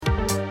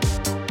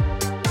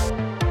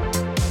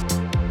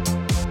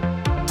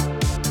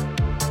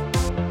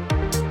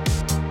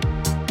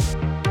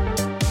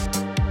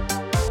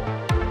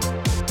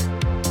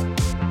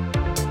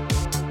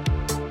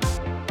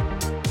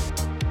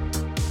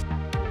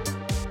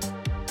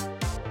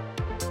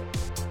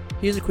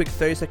Here's a quick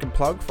 30-second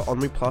plug for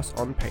OnWe Plus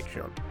on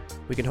Patreon.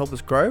 We can help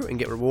us grow and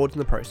get rewards in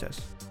the process.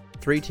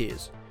 3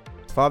 tiers.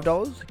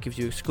 $5 gives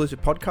you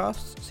exclusive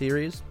podcasts,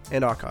 series,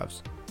 and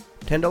archives.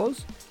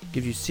 $10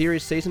 gives you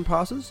series season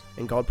passes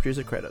and gold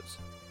producer credits.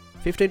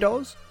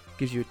 $15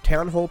 gives you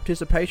town hall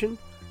participation,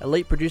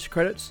 elite producer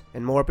credits,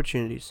 and more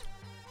opportunities.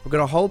 We've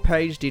got a whole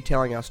page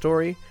detailing our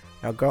story,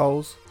 our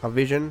goals, our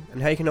vision,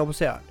 and how you can help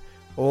us out,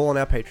 all on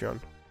our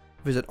Patreon.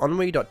 Visit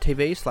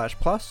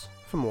onwe.tv/plus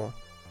for more.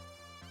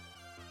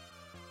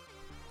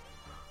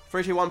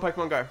 3, 2, 1,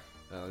 Pokemon Go.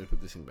 Let me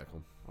put this thing back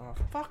on. Oh,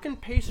 fucking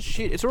piece of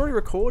shit. It's already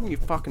recording, you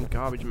fucking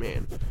garbage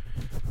man.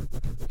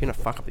 You're gonna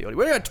fuck up the audio.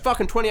 We're at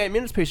fucking 28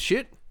 minutes, piece of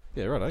shit.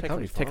 Yeah, right.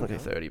 Technically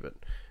 30, but...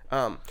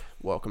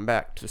 welcome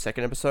back to the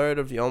second episode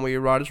of the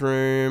OnWe Writer's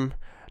Room.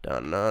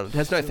 Dun. It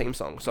has no theme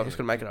song, so I'm just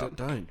gonna make it up.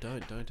 Don't.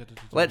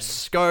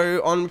 Let's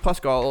go on Plus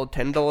Gold,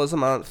 $10 a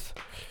month.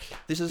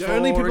 This is The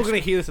only people going to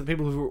hear this are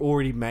people who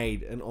already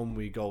made an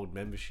OnWe Gold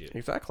membership.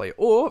 Exactly.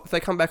 Or, if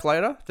they come back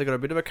later, they've got a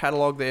bit of a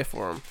catalogue there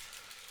for them.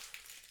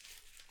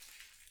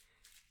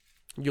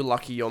 You're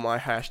lucky you're my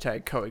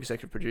hashtag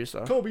co-executive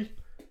producer. Colby.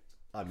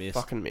 I missed.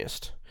 Fucking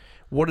missed.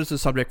 What is the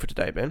subject for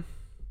today, Ben?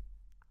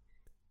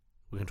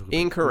 We're going to talk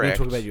Incorrect. We're going to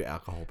talk about your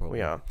alcohol problem.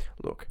 We are.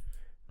 Look,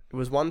 it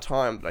was one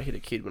time that I hit a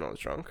kid when I was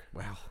drunk.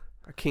 Wow.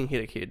 A king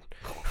hit a kid.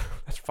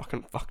 That's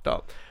fucking fucked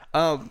up.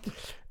 This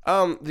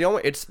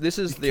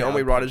is the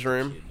OnWe Writers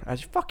Room.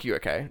 Fuck you,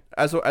 okay?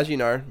 As you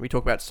know, we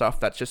talk about stuff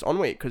that's just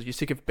OnWe because you're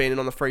sick of being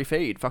on the free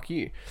feed. Fuck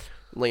you,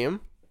 Liam,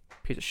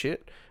 piece of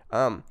shit.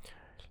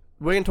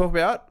 We're gonna talk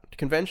about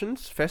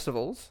conventions,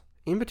 festivals,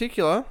 in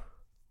particular,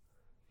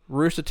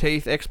 Rooster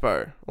Teeth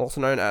Expo,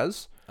 also known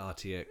as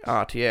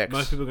RTX.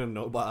 Most people are going to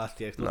know about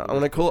RTX. No, I'm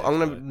gonna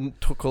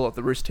call it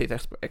the Rooster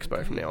Teeth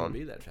Expo from now on.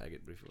 Be that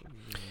faggot, but if you want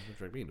to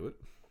drag me into it.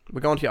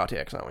 We're going to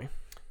RTX, aren't we?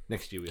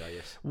 Next year we are,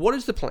 yes. What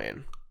is the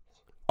plan?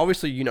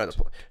 Obviously, you know the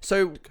plan.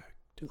 So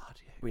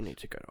we need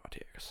to go to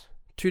RTX.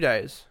 2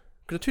 days.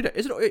 Because 2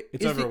 days.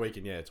 It's over a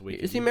weekend. Yeah, it's a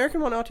weekend. Is the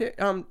American one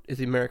RTX? Is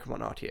the American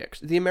one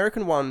RTX? Is the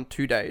American one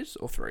 2 days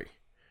or 3?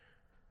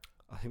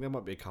 I think there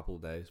might be a couple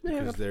of days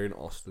because they're in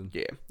Austin.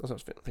 Yeah, that's what I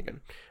was thinking.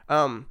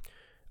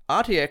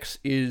 RTX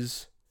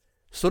is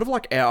sort of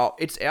like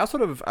it's our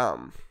sort of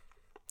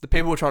the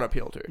people we're trying to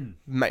appeal to,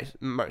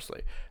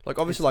 mostly. Like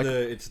obviously,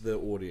 it's the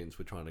audience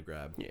we're trying to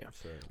grab. Yeah,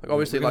 so like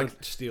obviously, we're like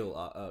steal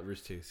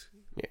Rooster Teeth's.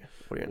 Yeah,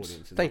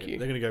 audience. Thank you.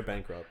 They're going to go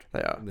bankrupt.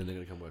 They are, and then they're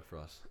going to come work for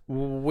us.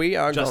 We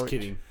are just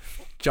kidding.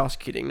 Just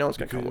kidding. No one's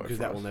going to come work for us because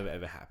that will never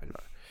ever happen. No.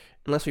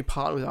 Unless we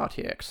partner with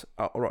RTX.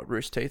 All right,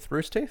 Rooster Teeth.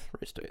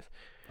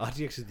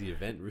 RTX is the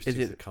event. Rooster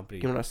Teeth is the company.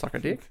 You want to suck a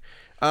dick?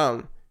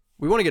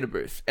 We want to get a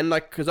booth, and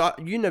like, because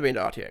you never been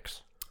to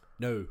RTX.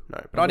 No,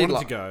 but I did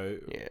to go.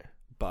 Yeah,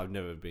 but I've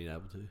never been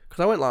able to.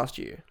 Because I went last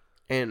year,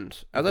 and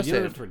as I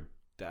said, for a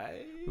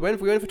day. We went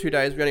for 2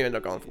 days. We only ended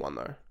up going for one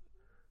though.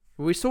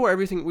 We saw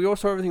everything. We all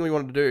saw everything we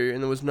wanted to do,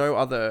 and there was no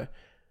other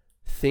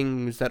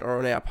things that are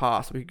on our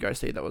path that we could go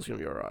see that was going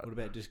to be alright. What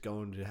about just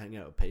going to hang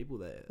out with people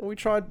there? Well, we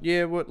tried.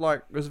 Yeah, it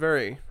was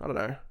very. I don't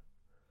know.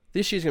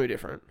 This year's going to be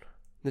different.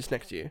 This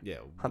next year. Yeah,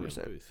 100%. We're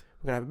going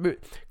to have a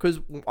booth. Because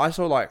I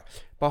saw like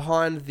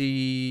behind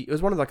it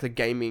was one of like the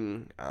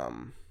gaming,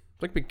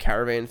 like big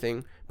caravan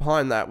thing.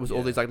 Behind that was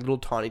all these like little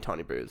tiny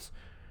booths.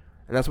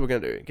 And that's what we're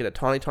going to do. Get a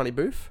tiny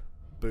booth.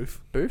 Booth.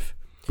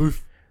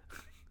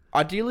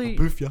 Ideally,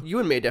 you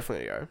and me are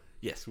definitely going to go.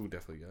 Yes, we'll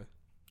definitely go.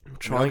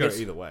 Try and go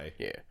either way.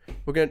 Yeah.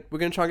 We're gonna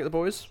try and get the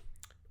boys.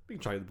 We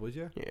can try and get the boys,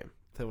 yeah. Yeah.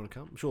 If they want to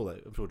come. I'm sure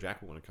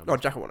Jack will want to come. Oh,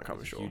 Jack will want to come,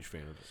 He's for a sure. huge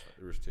fan of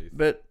Rooster Teeth.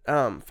 But,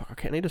 I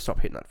need to stop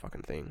hitting that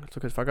fucking thing. It's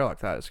because if I go like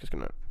that, it's just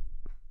gonna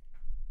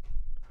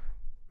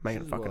make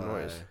a fucking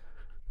noise.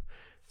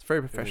 It's very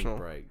professional.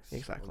 Breaks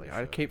exactly.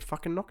 I keep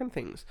fucking knocking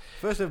things.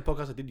 First ever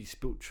podcast I did, you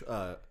spilt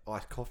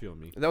iced coffee on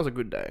me. That was a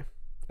good day.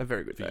 A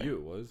very good day. For you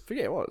it was.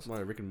 It was. My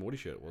Rick and Morty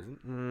shirt wasn't.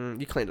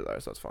 You cleaned it though,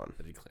 so that's fine.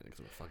 I did clean it because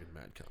I'm a fucking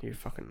mad cunt. You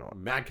fucking not.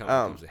 Mad cunt when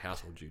it comes to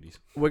household duties.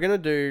 We're going to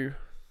do...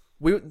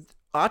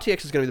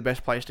 RTX is going to be the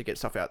best place to get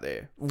stuff out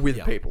there with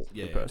people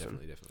in person.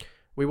 Definitely.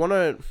 We're going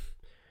to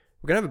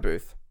have a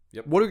booth.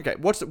 Yep.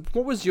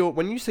 What was your...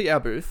 When you see our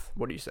booth,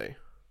 what do you see?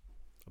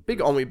 Big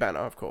OnWe banner,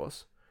 of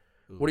course.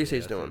 Ooh, what do you see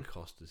it's doing?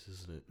 Cost us,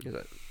 isn't it? Is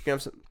it? You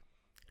have some...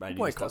 It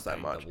won't cost that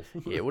much.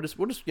 Yeah, we'll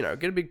just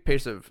get a big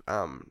piece of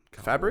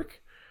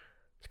fabric.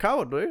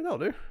 Cardboard will do. That'll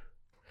do.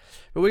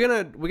 But we're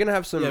gonna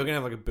have some. Yeah, we're gonna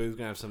have like a booth. We're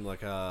gonna have some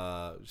like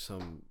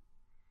some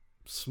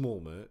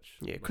small merch.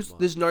 Yeah, because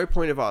there's no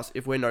point of us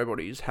if we're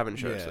nobodies having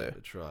shirts there.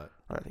 That's right.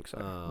 I don't think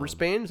so.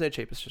 Wristbands, they're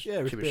cheapest.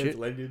 Wristbands, shit.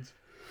 lanyards.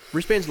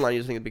 Wristbands and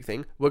lanyards, I think, are the big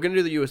thing. We're gonna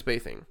do the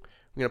USB thing.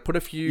 We're gonna put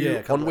a few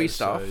OnWe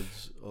stuff.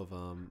 Of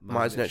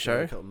My's Net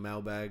Show. A couple of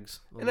mailbags.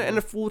 And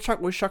we'll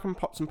chuck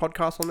some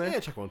podcasts on there. Yeah,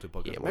 chuck one to a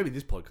podcast. Yeah, maybe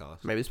this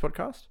podcast. Maybe this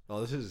podcast.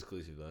 Oh, this is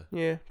exclusive though.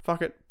 Yeah,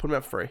 fuck it. Put them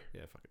out for free.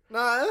 Yeah, fuck it.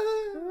 Nah,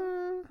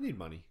 need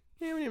money.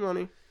 Yeah, we need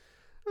money.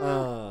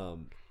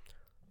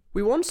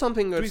 We want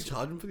something Do we that's...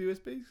 charge them for the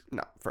USBs?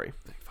 No, free.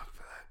 Thank fuck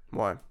for that.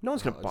 Why? No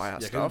one's going to buy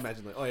our stuff. Can you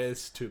imagine like, oh yeah,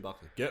 it's $2.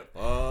 Get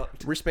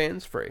fucked.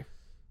 Wristbands, free.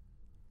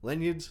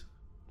 Lanyards?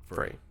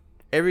 Free.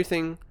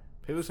 Everything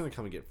People are just gonna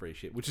come and get free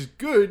shit, which is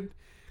good.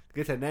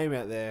 Get their name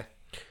out there.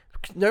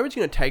 Nobody's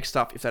going to take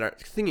stuff if they don't.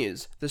 The thing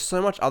is, there's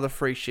so much other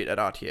free shit at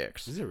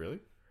RTX. Is it really?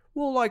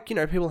 Well, like,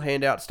 people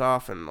hand out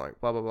stuff and, like,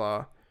 blah, blah,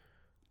 blah.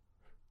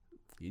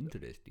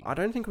 Interesting. I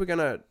don't think we're going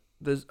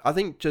to... I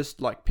think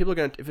just, like, people are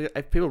going to...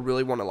 If people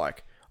really want to,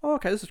 like, oh,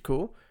 okay, this is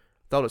cool,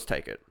 they'll just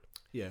take it.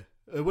 Yeah.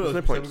 There's What else no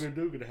are we point. going to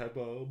do? We're going to have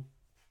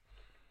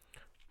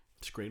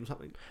screen or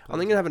something? I'm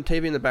thinking of having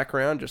TV in the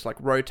background, just, like,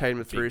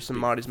 rotating through some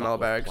Marty's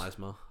mailbags.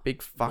 Plasma.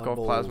 Big fuck My off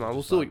balls plasma. are We'll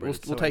just still... vibrating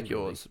We'll so take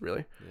angrily. yours,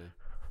 really. Yeah.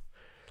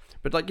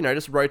 But, like,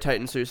 just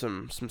rotating through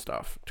some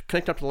stuff. To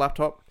connect up to the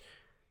laptop.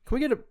 Can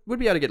we get would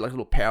be able to get, like, a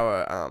little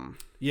power,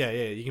 Yeah.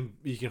 You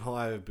can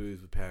hire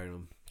booths with power in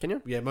them. Can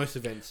you? Yeah, most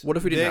events. What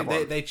if we didn't have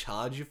one? They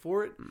charge you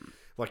for it.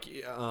 Like,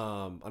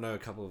 I know a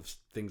couple of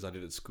things I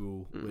did at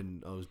school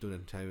when I was doing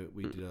entertainment.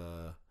 We did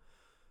a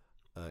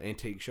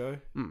antique show,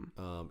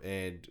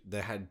 and they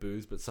had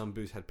booths, but some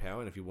booths had power,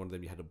 and if you wanted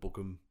them, you had to book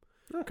them.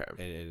 Okay.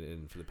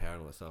 And for the power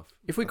and all that stuff.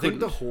 If we I think couldn't...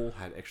 the hall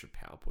had extra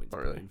power points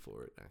really? in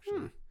for it,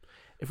 actually.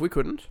 If we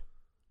couldn't,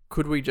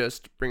 could we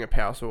just bring a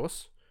power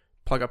source,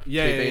 plug up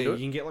Yeah, TV into you it?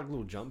 can get like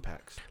little jump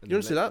packs. You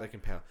want to see that? They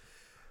can power.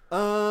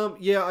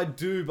 Yeah, I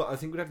do, but I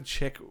think we'd have to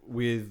check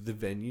with the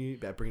venue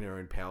about bringing our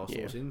own power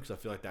source in, because I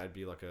feel like that'd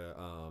be like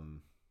a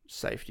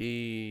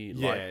Safety,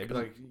 yeah, like, it'd be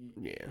like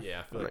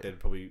yeah. I feel like they'd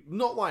probably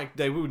not like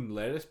they wouldn't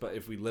let us, but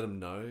if we let them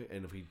know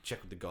and if we check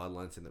with the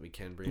guidelines and that we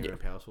can bring our own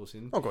power source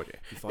in, Oh god, yeah.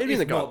 it'd be fine. It'd be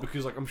in If the not, guide.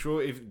 because like I'm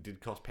sure if it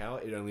did cost power,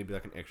 it'd only be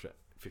like an extra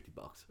 $50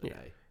 a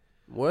day.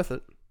 Worth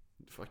it.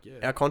 Fuck yeah.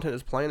 Our content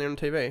is playing there on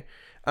TV.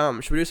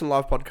 Should we do some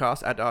live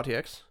podcasts at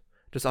RTX?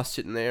 Just us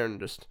sitting there and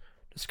just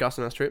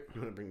discussing our trip. You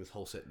want to bring this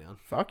whole set down?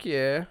 Fuck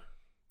yeah.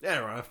 Yeah,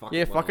 right. Fuck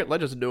Yeah, it. fuck it.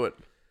 Let's just do it.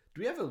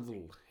 Do we have a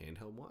little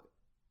handheld mic?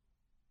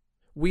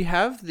 We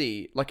have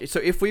so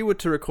if we were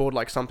to record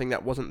like something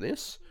that wasn't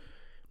this,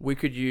 we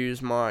could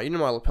use my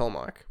lapel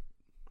mic.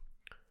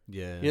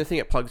 Yeah. You know the thing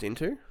it plugs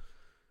into?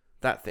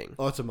 That thing.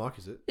 Oh, it's a mic,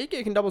 is it? It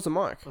can double as a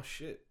mic. Oh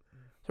shit.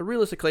 So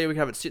realistically, we can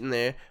have it sitting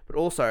there, but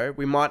also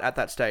we might at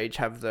that stage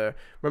have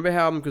remember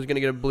how I'm going to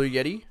get a Blue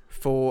Yeti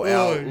for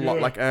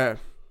our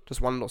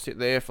just one that'll sit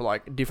there for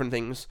like different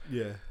things.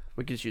 Yeah.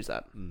 We could just use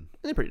that. Mm.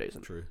 They're pretty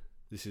decent. True.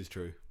 This is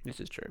true.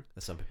 This is true.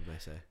 As some people may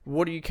say.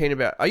 What are you keen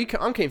about?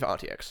 I'm keen for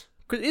RTX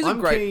because it is I'm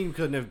a great. keen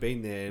because I've never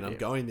been there, and I'm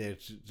going there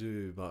to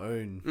do my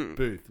own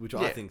booth, which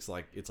I think's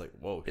like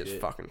whoa, It's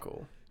shit. fucking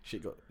cool.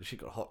 Shit got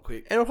hot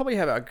quick. And we'll probably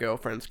have our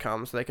girlfriends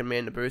come so they can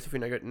man the booth if we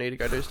need to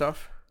go do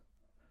stuff.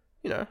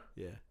 Yeah.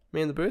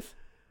 Man the booth.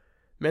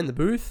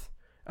 Booth.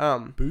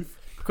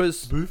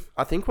 Because Booth.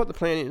 I think what the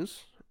plan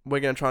is, we're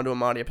going to try and do a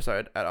Marty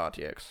episode at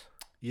RTX.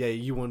 Yeah,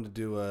 you wanted to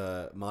do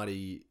a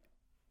Marty.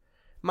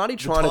 Marty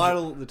The trying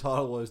title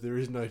was "There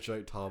Is No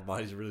Joke Time."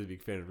 Marty's a really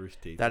big fan of Rooster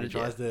Teeth. That he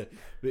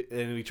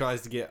is,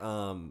 tries to get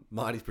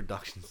Marty's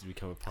Productions to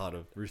become a part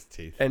of Rooster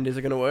Teeth. And is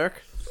it going to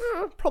work?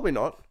 Probably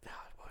not.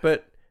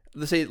 But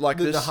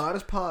The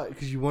hardest part,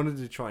 because you wanted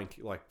to try and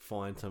like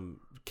find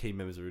some key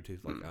members of Rooster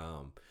Teeth, like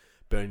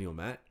Bernie or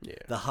Matt. Yeah.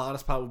 The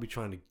hardest part would be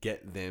trying to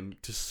get them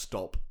to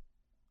stop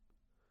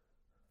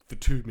for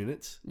 2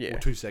 minutes or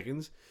 2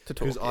 seconds to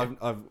talk. because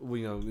I've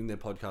in their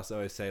podcast they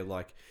always say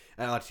like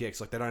at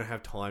RTX like they don't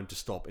have time to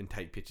stop and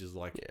take pictures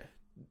like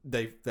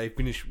they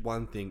finish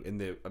one thing and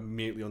they're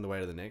immediately on the way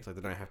to the next, like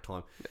they don't have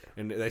time.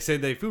 And they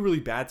said they feel really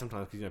bad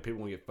sometimes because people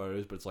want to get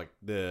photos, but it's like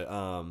the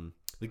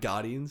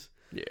Guardians,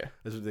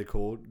 that's what they're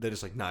called, they're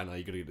just like no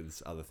you gotta get to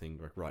this other thing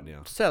like right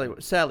now.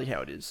 Sadly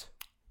how it is.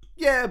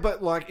 Yeah,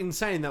 but like in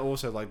saying that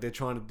also like they're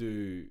trying to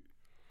do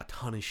a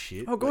ton of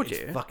shit. Oh god,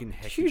 it's fucking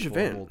hectic huge for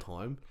event them all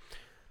time.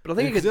 But I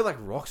think because they're like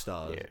rock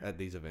stars Yeah. at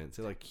these events.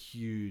 They're like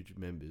huge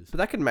members. But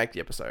that could make the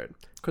episode.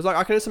 Because like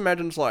I can just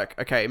imagine it's like,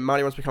 okay,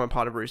 Marty wants to become a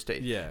part of Rooster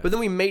Teeth. Yeah. But then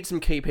we meet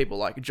some key people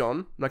like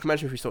John. Like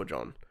imagine if we saw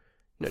John.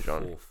 You know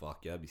John. Oh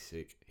fuck yeah, that'd be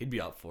sick. He'd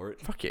be up for it.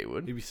 Fuck yeah, he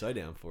would. He'd be so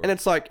down for it. And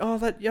it's like, oh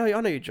I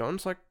know you, John.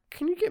 It's like,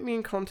 can you get me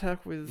in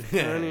contact with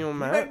Bernie or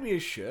Matt? Make me a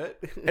shirt.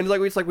 And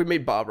it's like we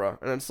meet Barbara,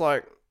 and it's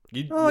like,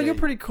 you're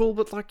pretty cool,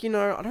 but like I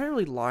don't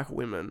really like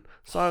women.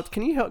 So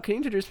can you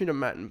introduce me to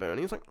Matt and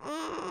Bernie? It's like,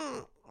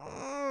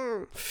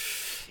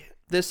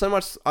 there's so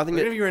much. I think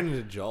What if you ran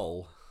into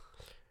Joel?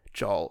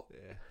 Joel.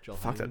 Yeah, Joel.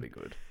 Fuck, that'd Hayden.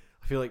 be good.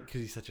 I feel like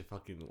because he's such a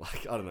fucking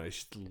like I don't know.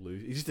 He's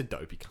just a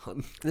dopey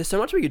cunt. There's so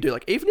much we could do.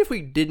 Like even if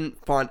we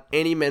didn't find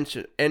any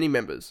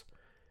members,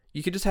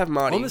 you could just have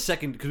Marty On the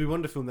second, because we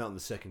wanted to film that on the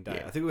second day.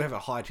 Yeah. I think we have a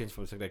high chance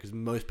for the second day because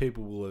most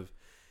people will have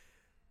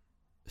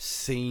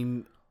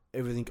seen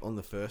everything on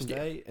the first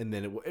day, and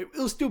then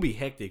it'll still be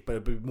hectic, but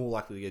it'll be more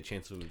likely to get a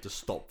chance for them to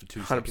stop for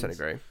 2 seconds. 100%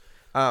 agree.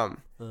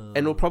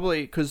 And we'll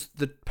probably, because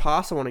the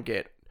pass I want to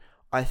get,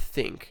 I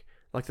think,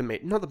 like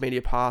not the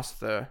media pass,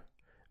 the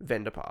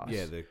vendor pass.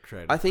 Yeah, the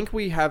creative. I think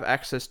we have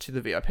access to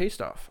the VIP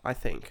stuff. I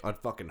think I'd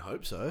fucking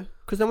hope so.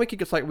 because then we could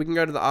just we can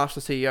go to the Ask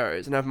the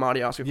CEOs and have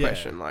Marty ask a Yeah.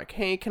 question like,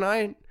 "Hey, can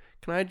I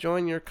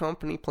join your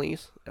company,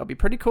 please? That'll be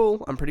pretty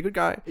cool. I'm a pretty good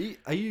guy."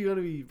 Are you going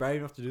to be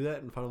brave enough to do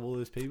that in front of all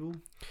those people?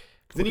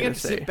 Then you We're have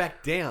to gonna sit see.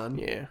 back down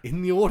Yeah.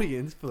 in the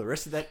audience for the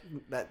rest of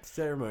that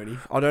ceremony.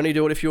 I'd only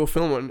do it if you were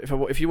filming.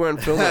 If you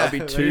weren't filming, I'd be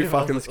Maybe too if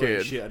I was fucking like, "Oh,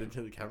 scared. shit, I didn't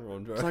turn the camera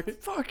on, bro. It's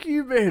like, fuck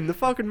you, man. The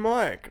fucking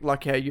mic.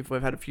 Like how we've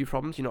had a few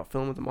problems. You're not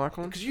filming with the mic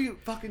on. Because you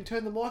fucking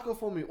turn the mic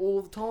off on me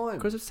all the time.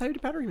 Because it's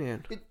saved battery,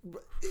 man.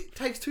 It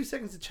takes 2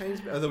 seconds to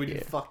change. Although we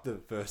didn't fuck the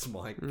first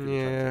mic.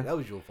 Yeah. That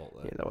was your fault,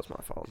 though. Yeah, that was my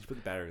fault. You just put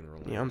the battery in the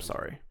wrong Yeah, way. I'm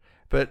sorry.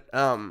 But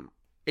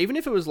even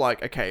if it was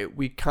like, okay,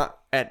 we can't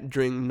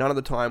during none of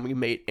the time we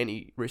meet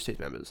any Rooster Teeth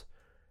members,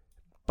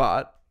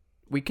 but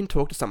we can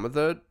talk to some of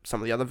the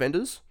other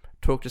vendors,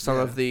 talk to some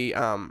of the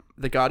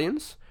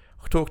Guardians,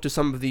 talk to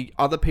some of the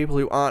other people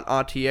who aren't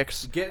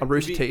RTX on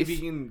Rooster Teeth. If you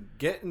can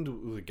get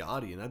into the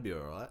Guardian, that'd be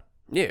alright.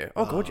 Yeah.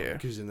 Oh god, yeah.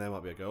 Because then they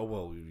might be like, oh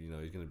well,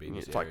 he's going to be in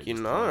this It's area like, at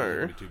this time, he's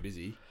gonna be too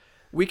busy.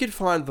 We could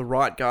find the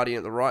right Guardian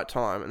at the right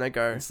time, and they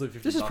go, And slip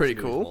 50 "This is bucks pretty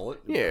into his cool."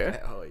 wallet. Yeah.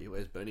 Like, oh,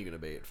 where's Bernie going to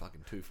be at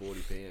fucking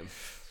 2:40 p.m?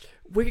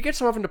 We could get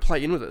some of them to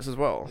play in with us as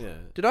well. Yeah.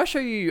 Did I show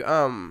you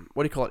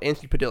what do you call it,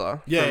 Anthony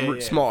Padilla from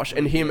Smosh,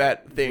 and him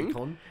at thing?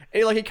 Con?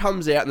 And he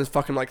comes out and there's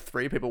fucking like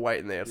 3 people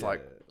waiting there. It's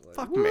like,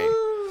 fuck woo!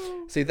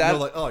 me. See that? You're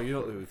like, oh, you're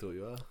not who we thought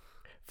you are.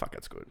 Fuck,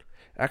 that's good.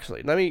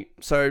 Actually,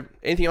 so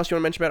anything else you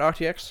want to mention about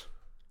RTX?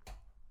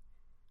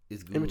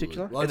 Is good. In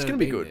particular? Well, I've It's never gonna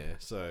be been good. there,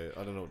 so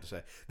I don't know what to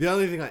say. The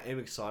only thing I am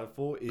excited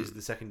for is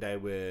the second day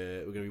where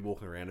we're going to be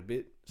walking around a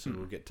bit, so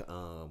we'll get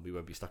to we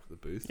won't be stuck at the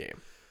booth. Yeah.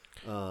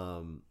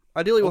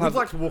 Ideally, we'll We'd have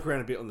like to walk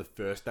around a bit on the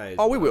first day.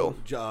 We will.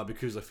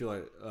 Because I feel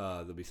like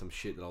there'll be some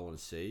shit that I want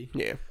to see.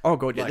 Yeah. Oh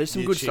god, yeah. Like There's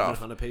some the good Achievement stuff.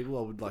 Hunter people,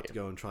 I would like to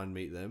go and try and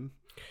meet them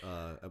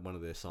at one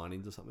of their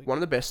signings or something. One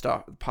of the best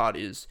part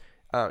is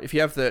if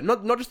you have the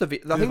not just the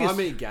If thing I is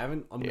meet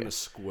Gavin, I'm gonna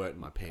squirt in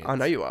my pants. I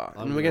know you are,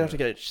 and we're gonna have to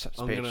get a spare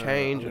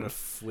change. I'm gonna And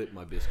flip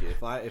my biscuit.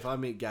 If I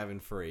meet Gavin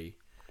free,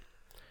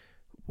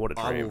 what a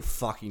I dream! will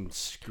fucking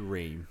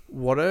scream.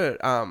 What a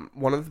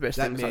one of the best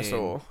That things I man-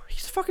 saw.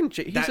 He's fucking.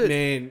 He's That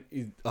man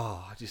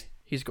is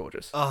he's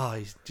gorgeous.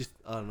 he's just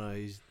I don't know.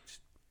 He's just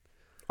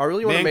I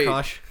really want to man meet.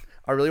 crush.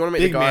 I really want to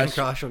meet Big the man guys.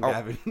 crush on I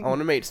Gavin. want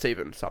to meet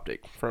Steven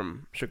Suptic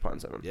from Sugar Pine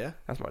 7. Yeah,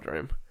 That's my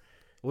dream.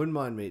 wouldn't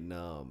mind meeting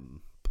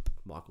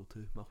Michael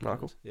too. Michael?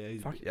 Thomas. Yeah,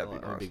 he's Fuck, yeah, that'd be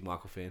I'm a nice. big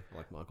Michael fan. I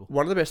like Michael.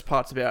 One of the best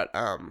parts about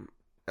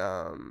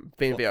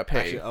being VIP.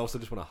 Actually, I also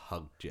just want to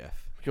hug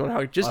Jeff. If you want to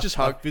hug, just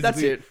I hug. That's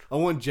physically- it. I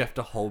want Jeff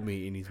to hold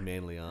me in his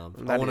manly arms.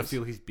 I That want to is-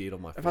 feel his beard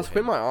on my If I forehead.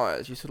 squint my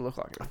eyes, you sort of look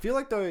like I him. feel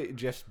like though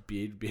Jeff's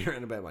beard be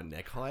around about my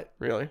neck height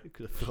Really.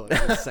 because I feel like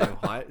it's the same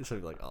height. So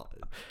I'd be like, oh,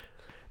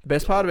 The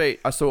best part of it,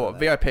 I saw Like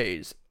that.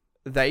 VIPs.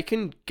 They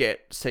can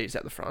get seats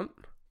at the front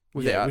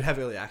without. we have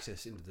early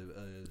access into the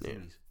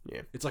thingies.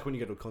 Yeah. It's like when you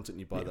go to a concert and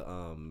you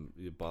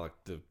buy like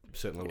the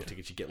certain level of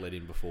tickets, you get let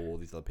in before all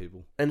these other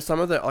people. And some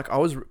of the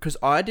because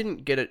I didn't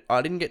get it.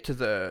 I didn't get to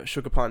the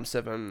Sugar Pine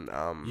 7.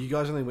 You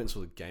guys only went and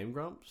saw the Game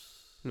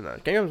Grumps No,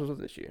 Game Grumps was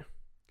this year.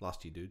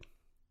 last year, dude.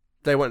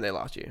 They weren't there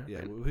last year. Yeah,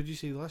 And who did you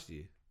see last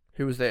year?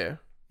 who was there?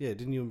 Yeah,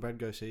 didn't you and Brad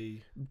go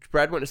see?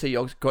 Brad went to see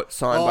Yogs. Got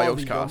signed by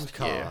the Yogscast.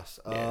 Yogscast.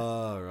 Yeah.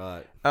 Oh,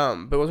 right.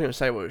 But what I was going to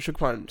say was Sugar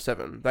Pine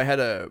 7. They had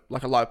a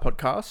live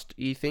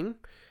podcast thing,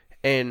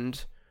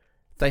 and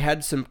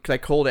they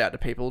called out to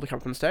people to come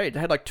up on stage. They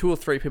had like 2 or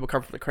 3 people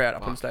come from the crowd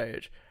up on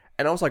stage,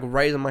 and I was like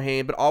raising my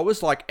hand, but I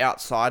was like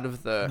outside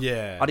of the.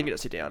 Yeah. I didn't get to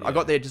sit down. I Yeah.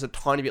 got there just a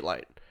tiny bit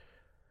late.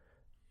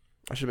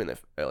 I should have been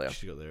there earlier. You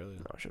should have got there earlier.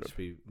 No, I should have.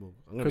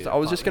 Because Because I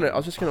was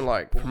just gonna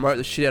like promote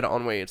the shit out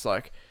of Ennui. It's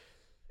like,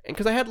 and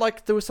because they had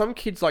there were some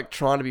kids like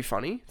trying to be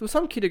funny. There was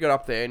some kid who got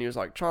up there and he was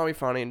like trying to be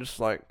funny and just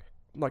like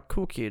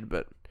cool kid,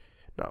 but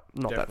no,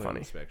 not that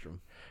funny.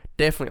 Spectrum.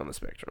 Definitely on the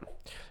spectrum.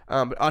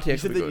 But RTX You would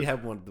said be that good. you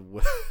have one of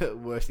the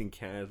worst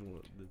encounters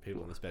with the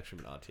people on the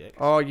spectrum at RTX.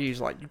 Oh, you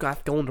like you guys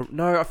go on the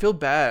no. I feel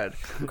bad.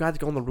 You guys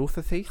go on the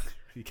Ruther Teeth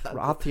You can't-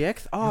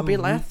 RTX. Oh, I've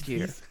been last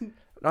year.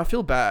 I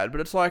feel bad,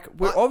 but it's like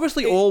we're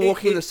obviously all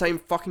walking in the same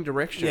fucking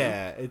direction.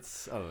 Yeah,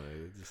 it's I don't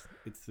know.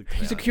 It's the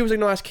crowd. He was a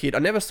nice kid. I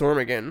never saw him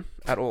again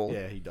at all.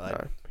 Yeah, he died.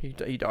 No,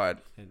 he died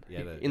And he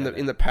had a- in he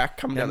had the pack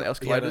coming down the He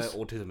had escalators.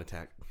 an autism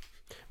attack.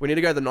 We need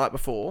to go the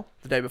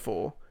day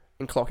before,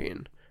 and clock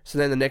in. So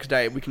then the next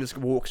day we can just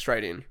walk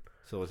straight in.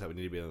 So what's that? We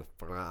need to be on a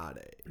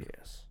Friday.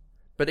 Yes.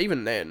 But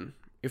even then,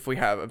 if we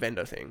have a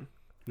vendor thing,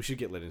 We should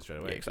get let in straight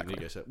away. Yeah, exactly.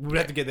 We'd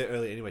have to get there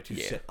early anyway to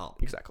Yeah. set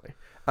up. exactly.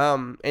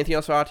 Anything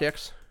else for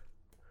RTX?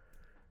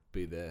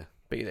 Be there,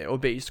 Be there or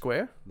be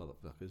square.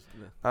 motherfuckers.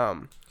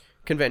 No.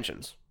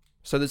 Conventions.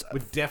 So there's.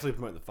 We'd definitely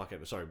promote the fuck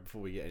out of. Sorry,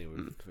 before we get anywhere,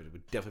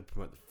 we'd definitely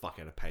promote the fuck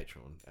out of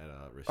Patreon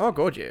at Risk. Oh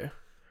god, yeah.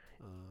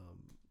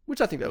 Which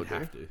I think they We'd would do.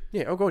 have to.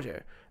 Yeah. Oh god, yeah.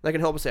 They can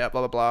help us out.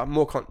 Blah blah blah.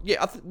 More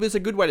Yeah, there's a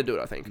good way to do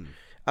it. I think.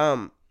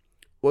 What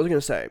was I going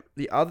to say?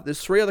 There's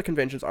 3 other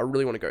conventions I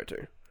really want to go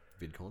to.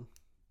 VidCon.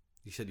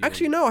 You said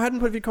Actually, no, I hadn't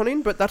put VidCon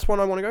in, but that's one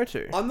I want to go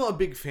to. I'm not a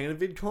big fan of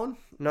VidCon.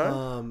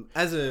 No?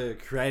 As a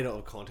creator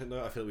of content,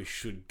 though, I feel we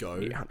should go.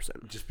 Yeah,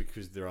 100%. Just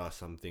because there are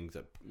some things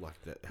that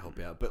help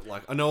out. But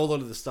I know a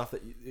lot of the stuff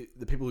that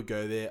the people who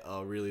go there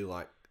are really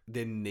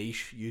they're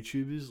niche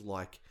YouTubers.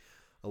 Like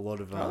a lot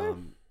of Are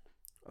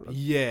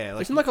yeah,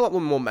 Isn't a lot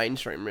more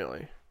mainstream,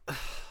 really?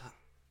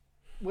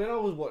 when I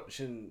was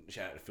watching,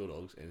 shout out to Phil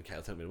Dogs and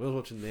Kale Tillman, when I was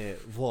watching their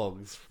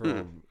vlogs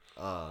from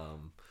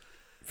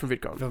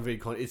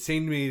VidCon, it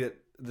seemed to me that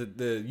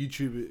the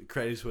YouTube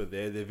creators who are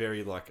there, they're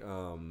very like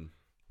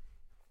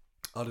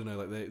I don't know,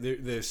 like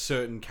there's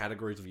certain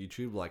categories of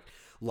YouTube like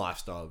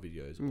lifestyle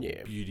videos,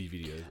 or beauty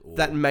videos, or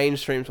that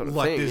mainstream sort of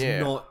like thing.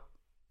 there's not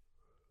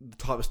the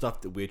type of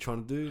stuff that we're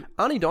trying to do.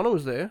 Arnie Donna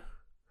was there.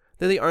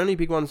 They're the only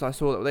big ones I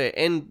saw that were there,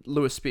 and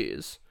Lewis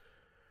Spears.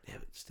 Yeah,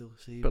 but still,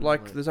 see. But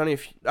like, there's only a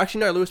few.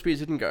 Actually, no, Lewis Spears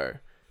didn't go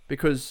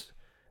because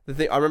the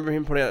thing I remember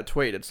him putting out a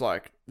tweet. It's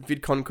like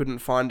VidCon couldn't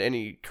find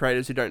any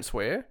creators who don't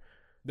swear,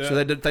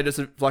 so they just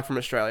like from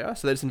Australia.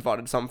 So they just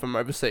invited some from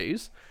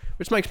overseas,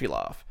 which makes me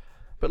laugh.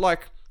 But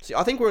like, see,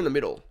 I think we're in the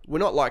middle. We're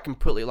not like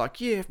completely like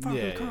fucking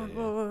can't.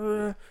 Blah, blah,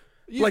 blah.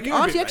 Like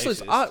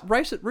RTX,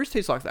 Rooster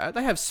Teeth's like that.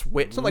 They have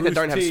sweat. It's not like they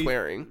don't have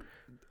swearing.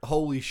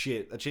 Holy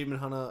shit! Achievement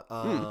Hunter.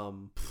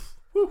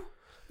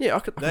 Yeah, I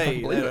could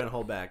they believe don't it.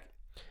 hold back.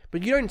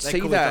 But you don't They see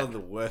call that. each other the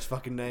worst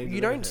fucking names. You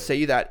don't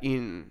see that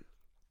in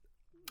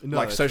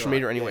like social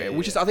media or anywhere,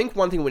 which is I think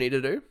one thing we need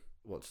to do.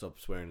 What, stop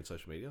swearing in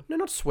social media? No,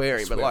 not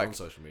swearing, but Swear like on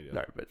social media.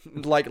 no, but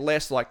like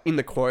less like in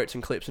the quotes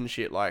and clips and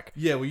shit. Like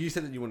Yeah, well, you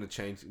said that you want to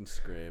change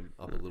Instagram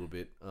up a little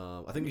bit.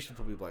 I think you should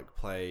probably like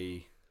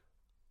play.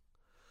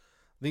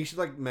 I think you should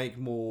like make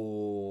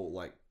more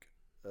like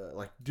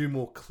do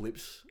more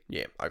clips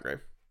yeah, I agree.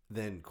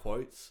 than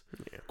quotes.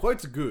 Yeah.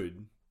 Quotes are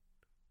good,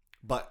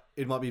 but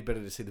it might be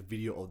better to see the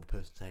video of the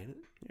person saying it.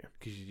 Yeah,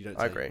 because you don't.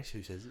 I See agree.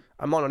 who says it.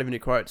 I might not even do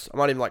quotes. I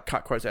might even like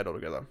cut quotes out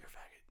altogether. You're a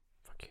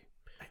faggot. Fuck you.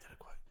 Make that a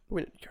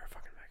quote. You're a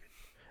fucking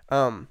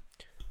faggot.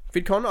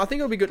 VidCon, I think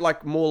it'll be good.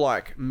 Like more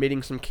like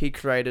meeting some key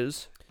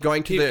creators,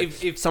 going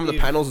to some of the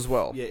panels as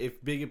well. Yeah,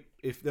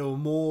 if there were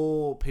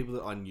more people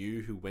that I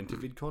knew who went to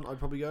VidCon, I'd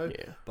probably go.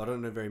 Yeah. But I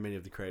don't know very many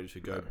of the creators who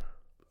go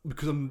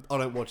because I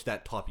don't watch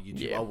that type of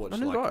YouTube. Yeah. I watch I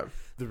neither like do.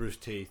 the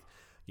Rooster Teeth,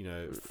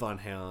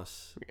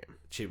 Funhouse,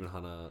 Achievement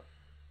Hunter.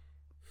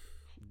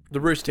 The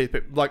Rooster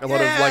Teeth, like a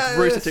lot of like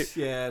Rooster Teeth.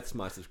 Yeah, it's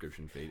my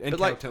subscription feed. And But,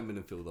 Cal like- Tillman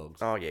and Phil Dogs.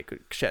 Oh yeah,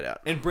 good shout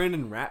out. And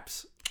Brandon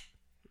Raps.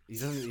 He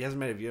hasn't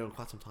made a video in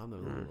quite some time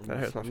though. that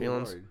hurts my I'm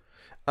feelings. worried.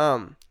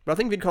 But I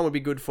think VidCon would be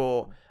good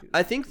for.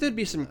 I think there'd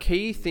be some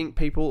key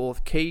people or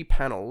key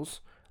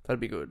panels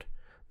that'd be good.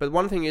 But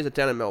one thing is, it's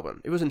down in Melbourne.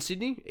 If it was in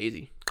Sydney,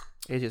 easy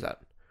as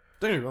that.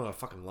 Don't get me wrong, I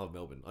fucking love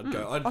Melbourne. I'd go so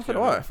to do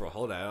Melbourne I. for a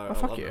holiday. I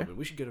fuck love yeah. Melbourne.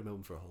 We should go to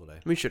Melbourne for a holiday.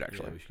 We should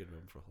actually. Yeah, we should go to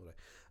Melbourne for a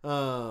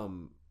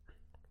holiday.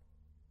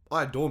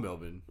 I adore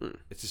Melbourne.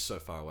 It's just so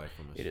far away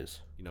from us. It is.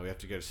 We have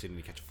to go to Sydney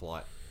to catch a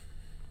flight.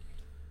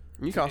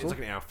 Newcastle. It's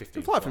like an hour 15. You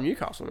can fly from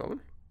Newcastle, to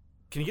Melbourne.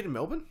 Can you get to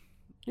Melbourne?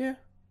 Yeah.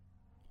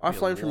 I've Be a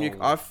flown from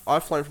long-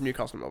 I've flown from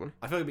Newcastle to Melbourne.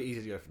 I feel like it'd be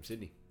easier to go from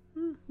Sydney.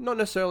 Not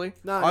necessarily.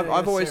 No,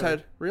 I've always necessarily.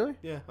 had really.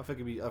 Yeah, I feel like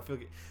it'd be. I feel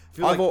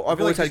I've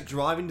always just had-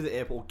 driving to the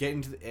airport,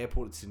 getting to the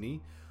airport at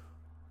Sydney,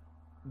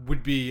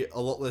 would be a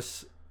lot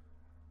less.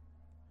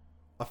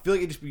 I feel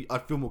like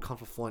I'd feel more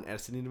comfortable flying out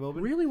of Sydney to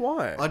Melbourne. Really?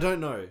 Why? I don't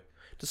know.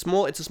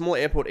 It's a small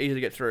airport, easy to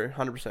get through.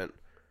 100%.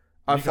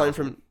 I've flown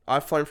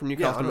from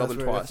Newcastle to Melbourne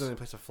twice. That's the only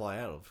place I fly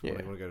out of. Yeah.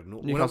 When I want to go to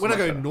north. Newcastle's When I much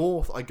go better.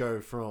 north, I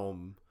go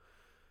from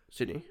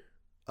Sydney.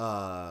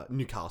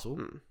 Newcastle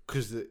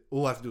because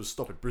all I have to do is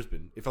stop at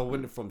Brisbane. If I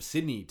went from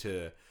Sydney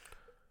to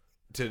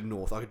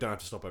north, I don't have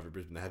to stop over at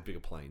Brisbane. They have bigger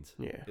planes.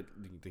 Yeah. You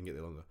can get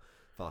there longer,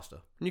 faster.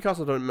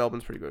 Newcastle to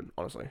Melbourne's pretty good,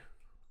 honestly.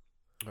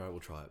 All right,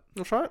 we'll try it.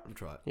 We'll try it. We'll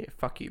try it. Yeah,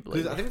 fuck you, 'Cause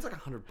believe I me. think it's like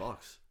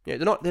 $100 Yeah,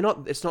 they're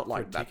not. It's not for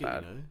like a that ticket,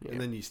 bad. Yeah.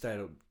 And then you stay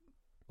at.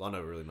 I know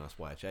a really nice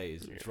YHA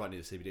is. It's right near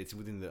the CBD. It's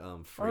within the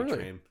free really?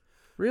 tram.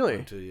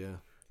 Really? Yeah.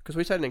 Because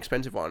we stayed an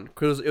expensive one.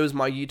 Because it was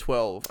my year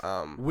 12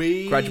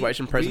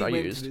 graduation present we I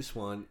went used. to this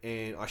one,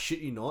 and I shit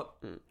you not,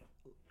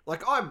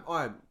 like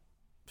I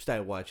stay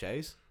at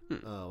YHAs. I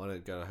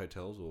don't go to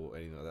hotels or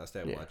anything like that. I stay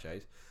at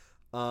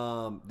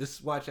YHAs.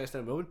 This YHA stay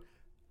in Melbourne,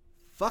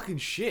 fucking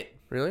shit.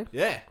 Really?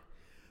 Yeah.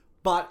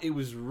 But it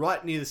was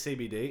right near the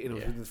CBD, and it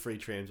was within the free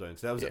tram zone.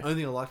 So that was the only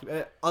thing I liked about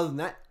it. Other than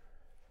that,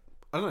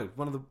 I don't know,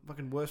 one of the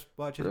fucking worst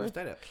YHAs I've ever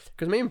stayed at.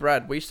 Because me and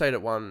Brad, we stayed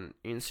at one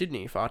in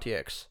Sydney for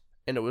RTX,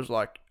 and it was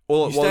like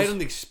all You it was. stayed on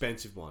the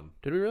expensive one.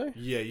 Did we really?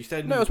 Yeah, you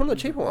stayed. No, it was one of the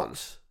cheaper Rocks.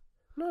 ones.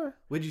 No,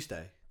 Where'd you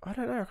stay? I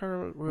don't know. I can't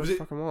remember where Was it it-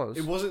 fucking was.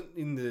 It wasn't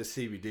in the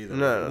CBD though.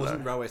 No, It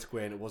wasn't no. Railway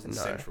Square, and it wasn't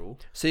No. Central.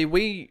 See,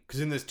 we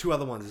Because then there's two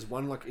other ones. There's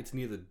one like it's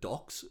near the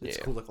docks. It's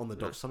Yeah. called like on the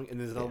docks or something, and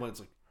there's another one.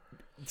 It's like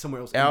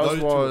somewhere else. And ours those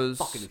two are was.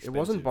 fucking It expensive.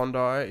 wasn't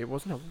Bondi. It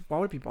wasn't. Why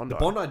would it be Bondi? The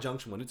Bondi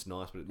Junction one. It's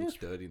nice, but it looks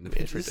dirty in the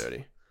Yeah, it's pictures. pretty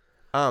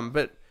dirty.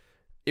 But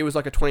it was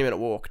like a 20-minute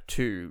walk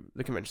to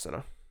the convention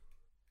center,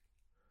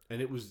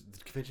 And it was the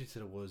convention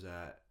center was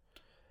at.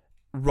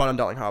 right on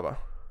Darling Harbour.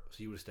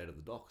 So you would have stayed at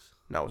the docks.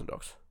 No, it wasn't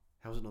docks.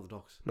 How was it not the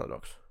docks? Not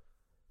docks.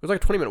 It was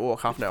like a 20-minute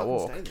walk, half an hour Fucking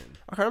walk. stay then.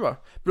 I can't remember,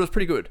 but it was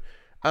pretty good.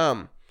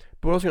 But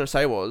what I was going to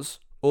say was,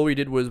 all we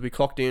did was we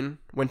clocked in,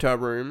 went to our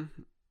room,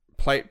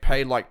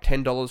 paid like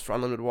 $10 for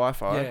unlimited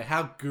Wi-Fi. Yeah,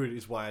 how good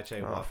is YHA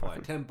Wi-Fi?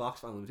 fucking- $10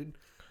 for unlimited.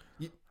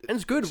 And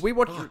it's good. We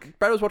watched. Fuck.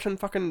 Brad was watching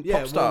fucking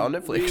Popstar on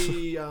Netflix.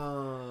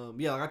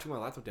 We, like I took my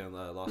laptop down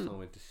last time I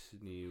went to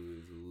Sydney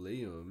with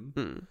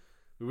Liam.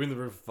 We were in the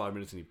room for 5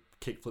 minutes and he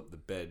kickflip the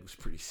bed was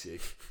pretty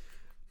sick.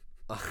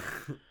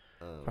 Fucking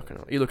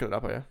hell. You looking it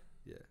up, are you?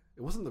 Yeah.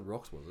 It wasn't the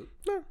Rocks, was it?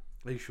 No.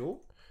 Are you sure?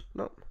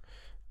 No.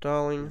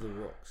 Darling. The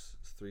Rocks.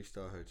 It's a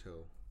 3-star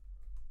hotel.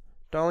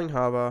 Darling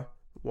Harbour.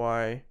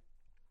 Why?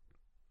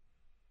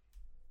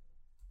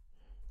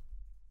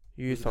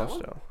 Youth Was it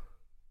that hostel.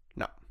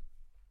 No.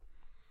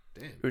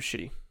 Damn. It was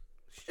shitty.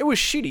 It was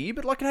shitty,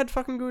 but like it had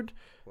fucking good.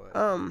 Wait,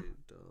 Um,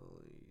 darling.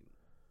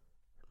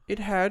 It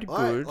had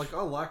good.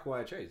 I like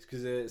YHAs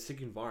because they're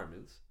sick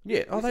environments.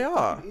 Yeah. Oh, Yes, they it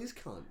are. fucking is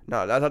cunt.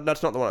 No,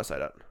 that's not the one I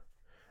said.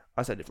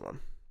 I said a different one.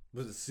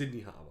 Was it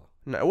Sydney Harbour?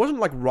 No, it wasn't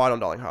like right on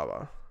Darling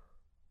Harbour.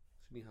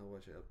 Sydney Harbour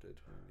YHA update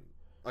 20.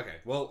 Okay,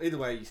 well, either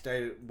way, you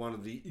stayed at one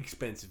of the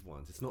expensive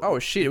ones. It's not. Oh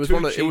shit! the It was two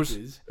one of the,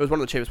 cheapest. it was one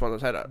of the cheapest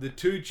ones I had at. The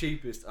two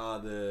cheapest are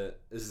the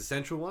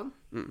central one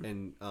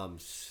Mm.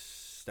 and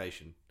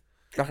station.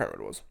 I can't remember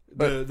what it was.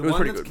 But The it was one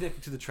pretty that's good.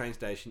 connected to the train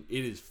station,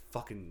 it is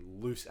fucking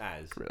loose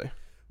as. Really.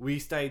 We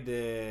stayed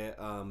there.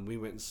 We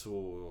went and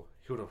saw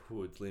Hilda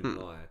Hood, Liam and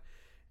I,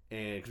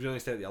 and because we only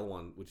stayed at the other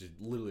one, which is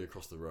literally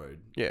across the road.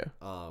 Yeah.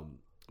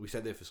 We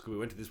stayed there for school. We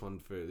went to this one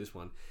for this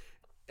one,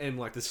 and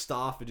like the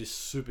staff are just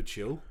super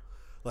chill.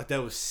 Like they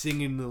were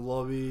singing in the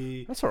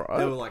lobby. That's alright.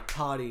 They were like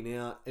partying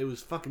out. It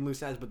was fucking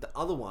loose as. But the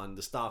other one,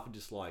 the staff are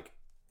just like,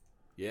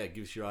 yeah,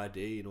 give us your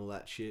ID and all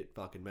that shit.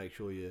 Fucking make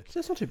sure you're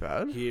That's not too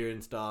bad. here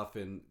and stuff.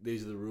 And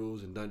these are the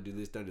rules. And don't do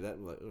this, don't do that.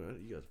 And we're like, all right,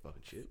 you guys are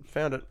fucking shit.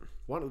 Found it.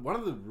 One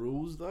of the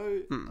rules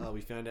though, we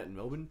found out in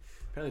Melbourne.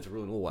 Apparently, it's a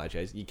rule in all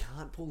YHAs. You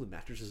can't pull the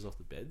mattresses off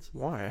the beds.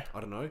 Why? I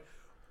don't know.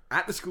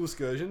 At the school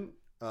excursion,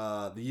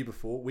 the year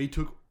before, we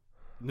took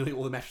nearly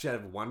all the mattresses out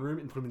of one room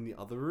and put them in the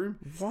other room.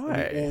 Why?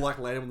 And we all like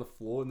laid them on the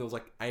floor, and there was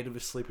like 8 of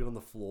us sleeping on the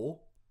floor.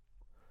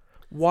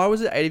 Why was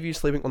it 8 of you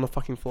sleeping on the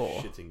fucking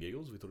floor? Shits and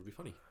giggles. We thought it'd be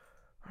funny.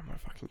 Oh my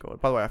fucking god!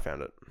 By the way, I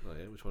found it. Oh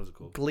yeah, which one is it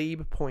called?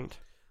 Glebe Point.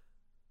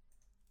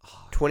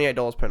 Oh,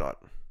 $28 per night.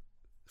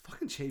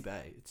 fucking cheap,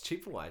 eh? It's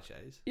cheap for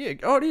YHAs. Yeah.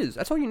 Oh, it is.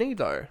 That's all you need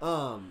though.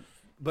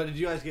 But did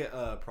you guys get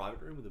a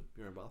private room with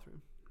your own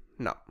bathroom?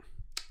 No.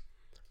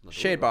 Not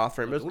Shared doing it right.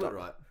 bathroom, Not but doing it's it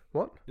right.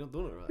 What? You're not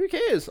doing it right. Who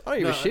cares? I don't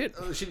give a shit.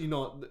 Shit, you're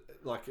not.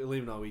 Like, Liam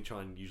and I, we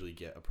try and usually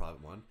get a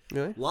private one.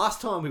 Really?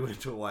 Last time we went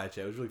to a YHA,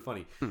 it was really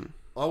funny.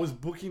 I was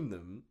booking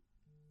them,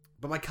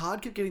 but my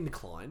card kept getting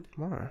declined.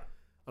 Why?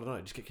 I don't know,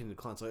 it just kept getting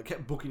declined. So I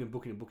kept booking and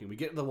booking and booking. We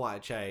get to the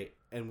YHA,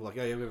 and we're like,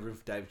 oh, yeah, we have a room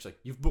for David. She's like,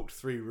 you've booked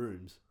 3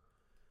 rooms.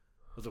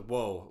 I was like,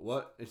 whoa,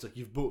 what? It's like,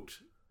 you've booked.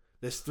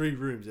 There's 3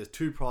 rooms. There's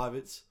 2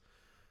 privates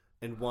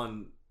and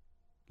 1,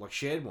 like,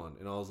 shared one.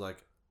 And I was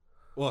like,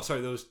 well,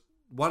 sorry, there was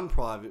 1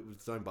 private with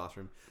its own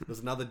bathroom. There was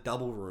another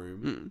double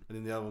room, and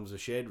then the other one was a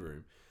shared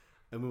room.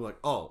 And we were like,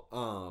 oh,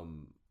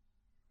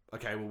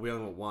 okay, well, we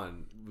only want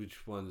 1.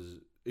 Which one's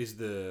is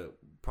the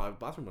private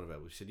bathroom one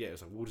available? She said, yeah. It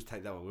was like, we'll just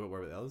take that one. We won't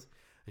worry about the others.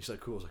 And she's like,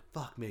 cool. I was like,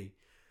 fuck me.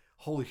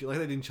 Holy shit. Like,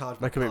 they didn't charge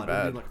my That could be card. It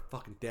would've bad. been like a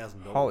fucking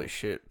 $1,000. Holy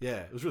shit. Yeah,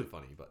 it was really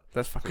funny. But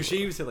That's fucking. because she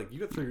even said, like, you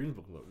got 3 rooms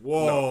booked. I'm like,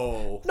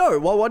 whoa. No.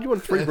 Why do you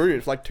want 3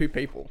 rooms for like 2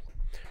 people?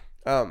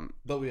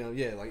 But we,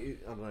 yeah, like,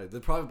 I don't know. The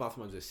private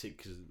bathroom ones are sick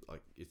because,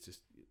 like, it's just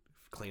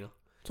cleaner.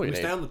 That's all you We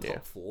need. stayed on the top Yeah.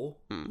 floor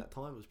that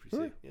time. It was pretty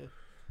Really? sick.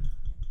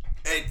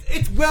 Yeah.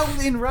 It's well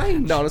in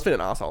range. No, I'm just being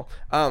an asshole.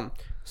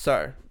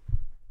 So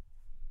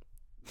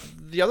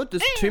the other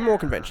there's 2 more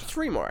conventions,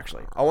 3 more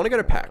actually. I want to go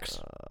to PAX,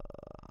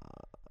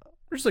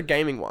 which is a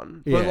gaming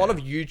one. There's a lot of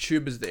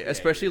YouTubers there,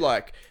 especially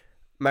like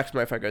Max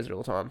Mofo goes there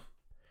all the time.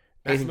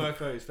 Max Anything-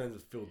 Mofo is friends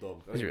with Phil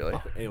Dobbs. I Is he don't really?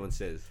 fuck what anyone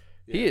says.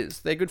 He is.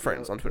 They're good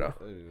friends on Twitter.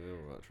 I don't even know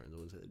about friends. I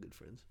wouldn't say they're good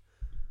friends.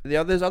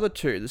 There's other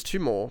 2. There's 2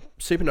 more: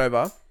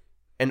 Supernova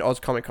and Oz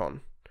Comic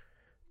Con.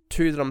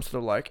 2 that I'm sort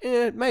of like,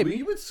 Were maybe.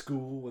 you at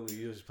school when we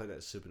used to play that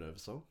Supernova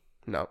song?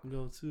 No. I'm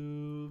going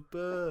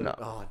super. No.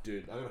 Oh,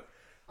 dude.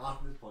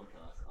 After this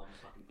podcast, I'm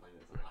fucking playing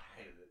that song. I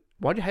hated it.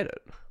 Why'd you hate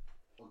it?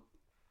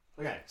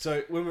 Okay,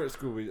 so when we were at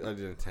school, I did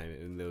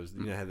entertainment, and there was,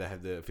 you know how they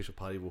have the official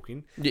party walk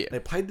in? Yeah. They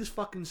played this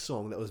fucking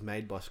song that was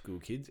made by school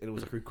kids, and it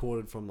was like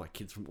recorded from like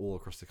kids from all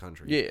across the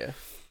country. Yeah.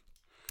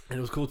 And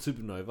it was called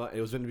Supernova.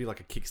 It was meant to be like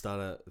a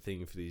Kickstarter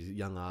thing for these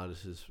young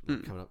artists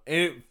coming up. And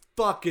it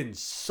fucking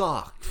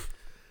sucked.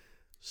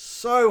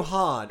 So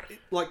hard.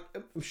 Like,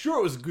 I'm sure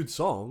it was a good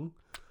song,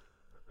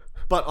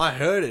 but I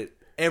heard it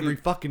every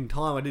fucking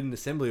time I did an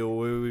assembly or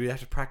we would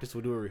have to practice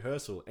or do a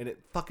rehearsal, and it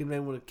fucking made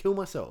me want to kill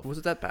myself. Was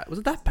it that bad? Was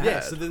it that bad? Yeah,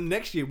 so then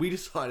next year we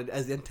decided,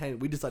 as the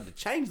entertainment, we decided to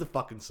change the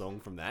fucking song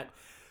from that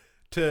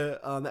to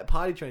that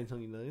Party Train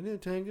song, you know,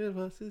 Tango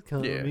buses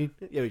coming.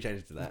 Yeah, we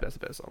changed it to that. That's a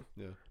better song.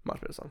 Yeah. Much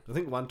better song. I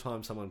think one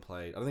time someone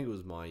played, I think it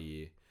was my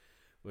year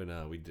when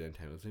we did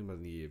entertainment. I think it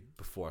was the year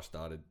before I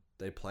started.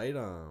 They played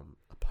a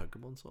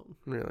Pokemon song.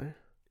 Really?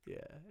 Yeah,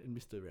 and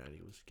Mr.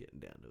 Rowney was getting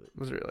down to it.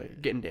 Was it really?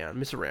 Getting down.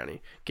 Miss Rowney.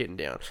 Getting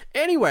down.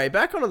 Anyway,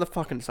 back onto the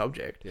fucking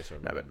subject. Yes, I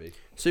No, remember.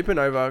 but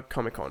Supernova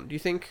Comic Con. Do you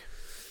think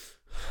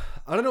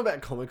I don't know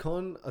about Comic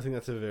Con. I think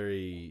that's a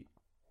very...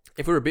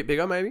 if we were a bit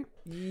bigger, maybe?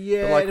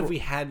 Yeah, But like- and if we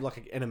had like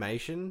an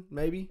animation,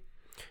 maybe.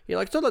 Yeah,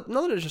 like, it's not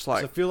that it's just So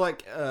I like, feel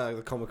like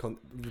the Comic Con,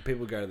 the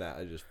people who go to that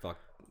are just like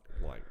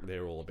like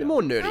they're all about. They're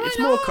more nerdy.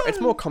 It's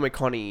more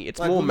Comic-Con-y. It's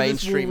Like, more look at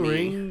this mainstreamy.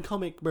 Wolverine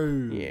comic,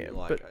 boo. Yeah,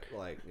 like,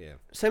 but- yeah.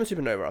 Same as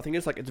Supernova. I think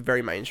it's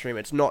very mainstream.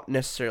 It's not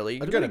necessarily. I'd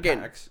but go to again,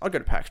 PAX. I'd go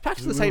to PAX.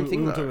 PAX is the same thing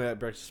We were though. talking about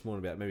breakfast this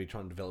morning about maybe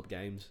trying to develop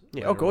games.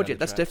 Yeah. later Oh god, around yeah. the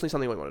That's track. definitely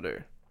something we want to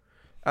do.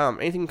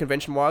 Anything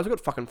convention wise, we've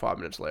got fucking 5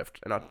 minutes left,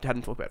 and I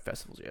hadn't talked about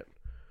festivals yet.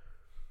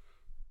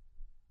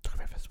 Talk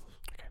about festivals.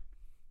 Okay.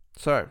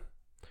 So,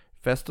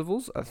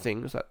 festivals are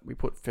things that we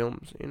put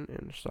films in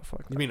and stuff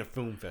like that. You mean a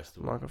film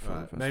festival? Like a film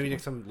festival. Maybe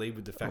next time lead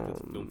with the fact that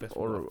it's a film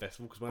festival, or- not a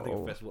festival. Because when I think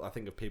of or- festival, I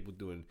think of people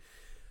doing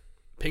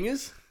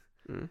pingers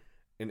Mm.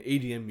 and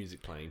EDM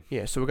music playing.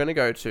 Yeah, so we're gonna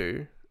go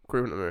to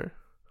Groove in the Moo.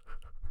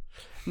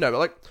 No, but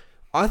like,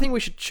 I think we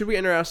should we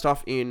enter our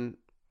stuff in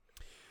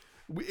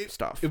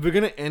stuff? If we're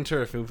gonna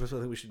enter a film festival,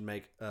 I think we should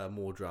make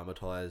more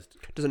dramatized.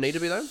 Does it need to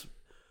be though?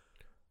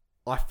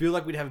 I feel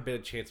like we'd have a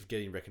better chance of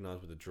getting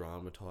recognised with a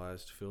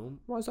dramatized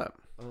film. Why is that?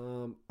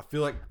 I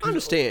feel like I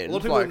understand, a lot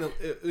of people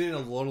like- in a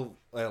lot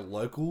of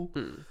local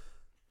Hmm.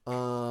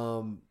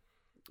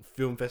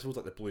 film festivals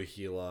like the Blue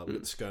Healer, we've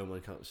got the Scone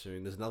one coming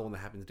soon. There's another one that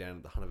happens down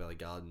at the Hunter Valley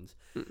Gardens.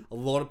 A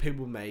lot of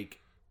people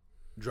make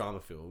drama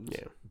films,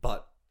 Yeah.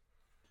 but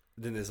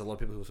then there's a lot of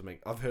people who also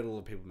make. I've heard a lot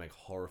of people make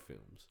horror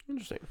films,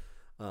 Interesting.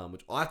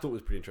 which I thought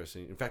was pretty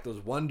interesting. In fact, there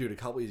was one dude a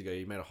couple years ago.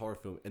 He made a horror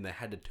film, and they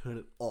had to turn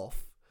it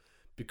off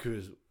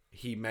because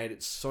he made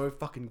it so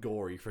fucking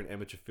gory for an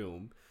amateur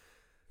film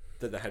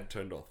that they had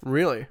turned off.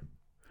 Really?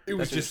 It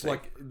was That's just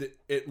like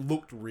it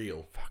looked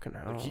real. Fucking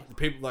hell. Like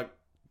people like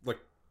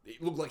it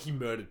looked like he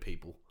murdered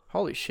people.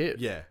 Holy shit.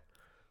 Yeah,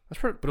 That's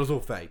pretty. but it was all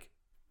fake.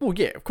 Well,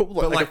 yeah, of course.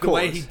 But like of the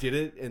way course. he did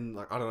it, and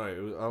like I don't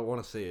know, I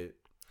want to see it.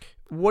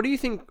 What do you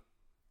think?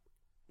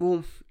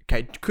 Well,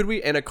 okay. Could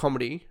we enter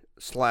comedy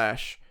 /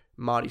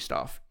 Marty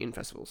stuff in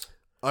festivals?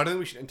 I don't think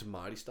we should enter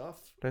Marty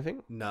stuff. Don't you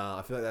think? Nah,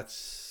 I feel like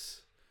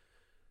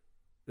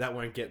that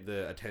won't get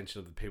the attention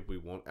of the people we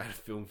want at a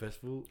film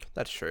festival.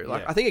 That's true.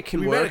 Like, Yeah. I think it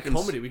can we work. made a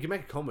comedy. We can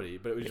make a comedy,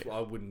 but it was just,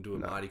 I wouldn't do a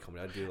No. Marty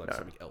comedy. I'd do like No.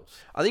 something else.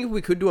 I think if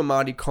we could do a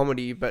Marty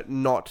comedy, but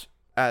not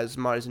as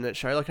Marty's in that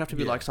show, like it'd have to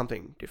be Yeah. like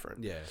something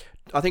different. Yeah,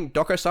 I think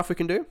doco stuff we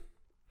can do,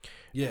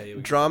 yeah. We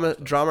can drama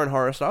do stuff. and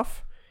horror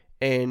stuff,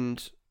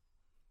 and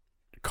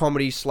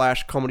comedy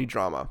 / comedy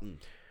drama. Mm.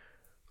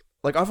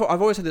 Like I've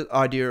always had the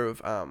idea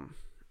of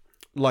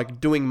like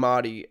doing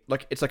Marty,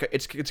 like it's a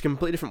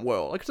completely different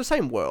world. Like it's the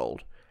same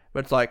world,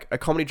 but it's like a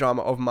comedy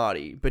drama of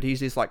Marty, but he's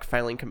this like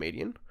failing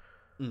comedian.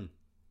 Mm.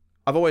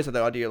 I've always had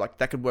the idea like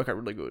that could work out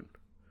really good,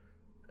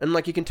 and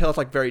like you can tell it's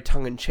like very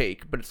tongue in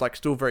cheek, but it's like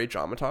still very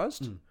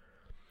dramatized. Mm.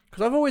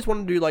 Because I've always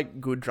wanted to do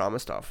like good drama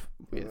stuff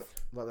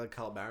with. Like that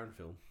Carl Barron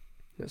film.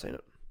 Never seen it.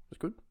 It was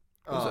good.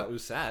 Was it? It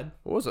was sad.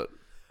 What was it?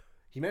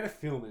 He made a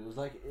film. It was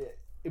like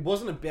it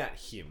wasn't about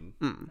him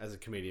Mm. as a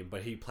comedian,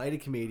 but he played a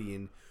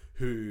comedian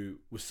who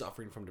was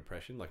suffering from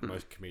depression, like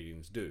most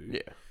comedians do.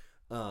 Yeah.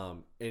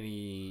 And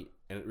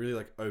it really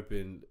like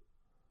opened.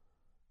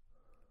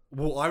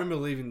 Well, I remember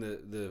leaving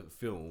the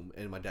film,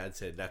 and my dad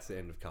said that's the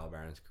end of Carl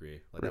Barron's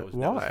career. Like that was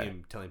Why?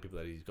 him telling people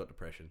that he's got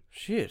depression.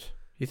 Shit.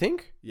 You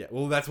think? Yeah,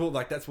 well, that's what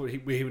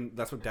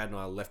Dad and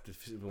I left.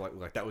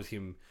 Like that was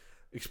him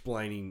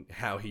explaining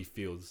how he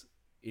feels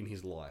in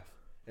his life,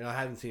 and I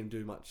haven't seen him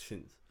do much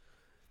since.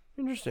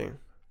 Interesting.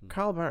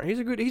 Carl Barron.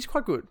 He's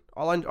quite good.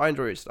 I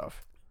enjoy his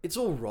stuff. It's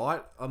all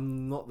right.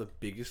 I'm not the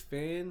biggest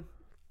fan.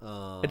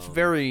 It's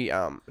very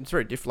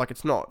different. Like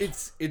it's not.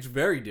 It's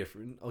very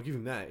different. I'll give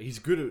him that. He's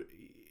good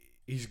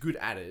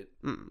at it.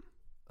 Mm.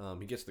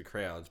 He gets the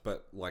crowds,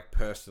 but like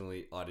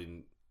personally, I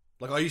didn't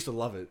like. I used to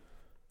love it,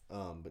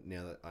 but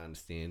now that I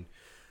understand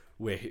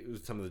where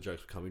some of the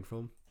jokes were coming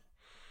from,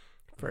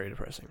 Very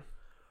depressing.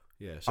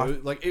 yeah. So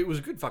like, it was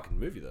a good fucking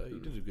movie though. He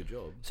did a good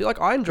job. See,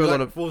 like I enjoy a lot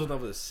of. falls in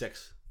love with a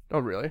sex Oh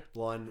really?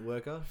 blind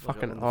worker. like,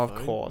 Fucking on the of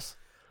phone. course.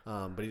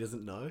 But he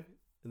doesn't know,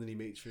 and then he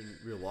meets her in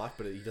real life,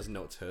 but he doesn't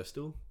know it's her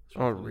still. It's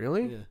Oh, funny.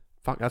 really? Yeah.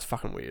 Fuck, that's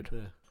fucking weird. Yeah.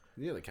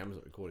 Yeah, the camera's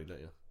not recording, don't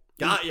you?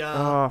 Got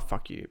ya! Oh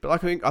fuck you. But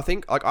like I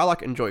think like I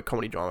like enjoy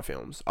comedy drama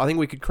films. I think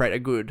we could create a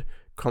good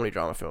comedy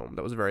drama film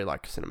that was very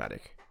like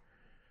cinematic.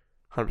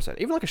 100%.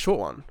 Even like a short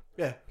one.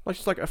 Yeah. Like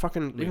just like a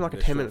fucking even like a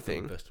They're 10-minute short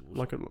film thing. festivals.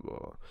 Like a.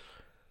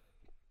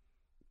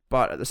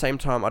 But at the same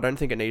time, I don't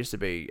think it needs to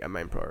be a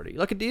main priority.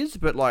 Like it is,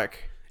 but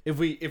like if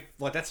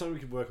like that's something we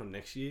could work on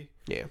next year,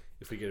 yeah,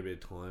 if we get a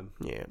bit of time.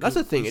 yeah. That's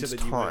the thing. You It's said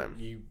that time.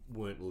 You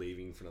weren't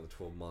leaving for another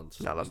 12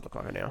 months. No, it doesn't look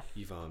like it now.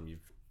 You've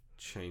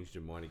changed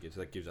your mind again, so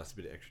that gives us a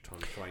bit of extra time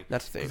to train.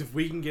 That's the Because thing. if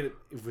we can get it,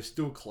 if we're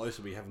still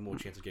closer, we have more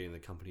chance of getting the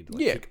company to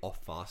like Yeah. kick off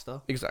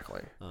faster.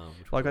 Exactly.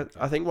 Which Like would work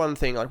I think one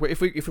thing, like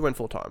if we went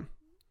full time,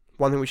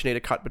 one thing we should need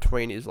to cut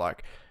between is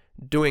like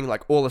doing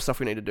like all the stuff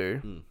we need to do,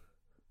 Mm.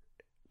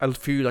 a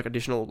few like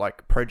additional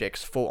like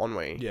projects for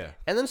Ennui, Yeah.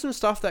 and then some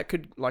stuff that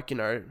could like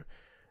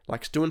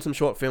like doing some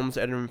short films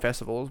at Edinburgh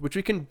festivals, which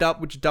we can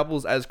which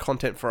doubles as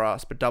content for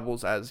us, but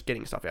doubles as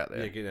getting stuff out there.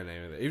 Yeah, get that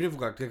name of it. Even if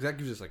like that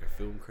gives us like a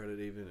film credit,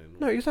 even. And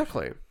No,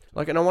 exactly.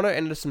 Like, and I want to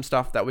enter some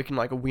stuff that we can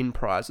like win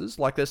prizes.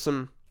 Like, there's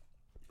some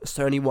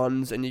Sony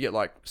ones, and you get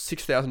like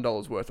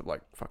 $6,000 worth of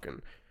like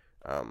fucking,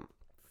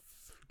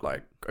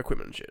 like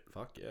equipment and shit.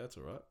 Fuck yeah, that's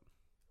alright.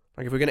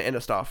 Like, if we're gonna enter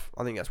stuff,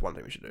 I think that's one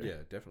thing we should do. Yeah,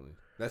 definitely.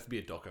 That has to be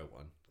a doco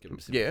one. Give them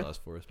Yeah. sympathize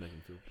for us, make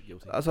them feel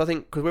guilty. So I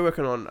think because we're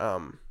working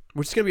on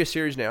which is gonna be a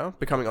series now,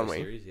 Becoming Doco Ennui.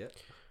 series, yeah.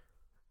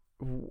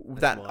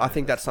 I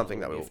think that's something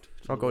that we'll.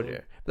 Oh god,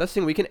 yeah. But that's the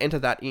thing. We can enter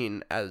that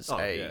in as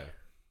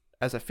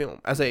as a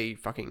film, as a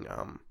fucking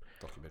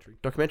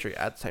documentary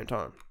at the same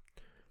time,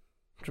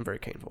 which I'm very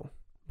keen for.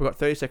 We've got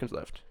 30 seconds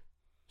left,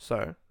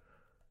 so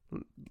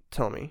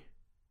tell me,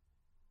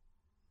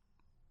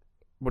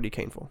 what are you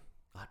keen for?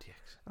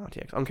 RTX.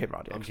 I'm keen for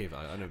RTX. I'm keen for.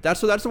 I know.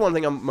 That's the one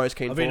thing I'm most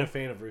keen for. I've been a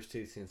fan of Rooster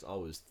Teeth since I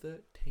was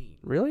 13.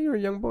 Really, you're a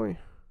young boy.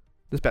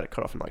 This better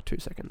cut off in like 2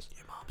 seconds.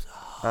 Your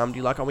mom's Do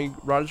you like Omni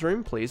Writers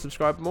Room? Please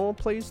subscribe more,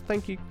 please.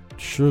 Thank you.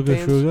 Sugar,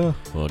 fans. sugar,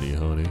 honey,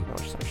 honey. Oh,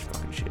 such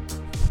fucking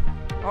shit.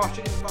 Oh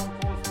shit! It's fucking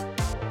paused.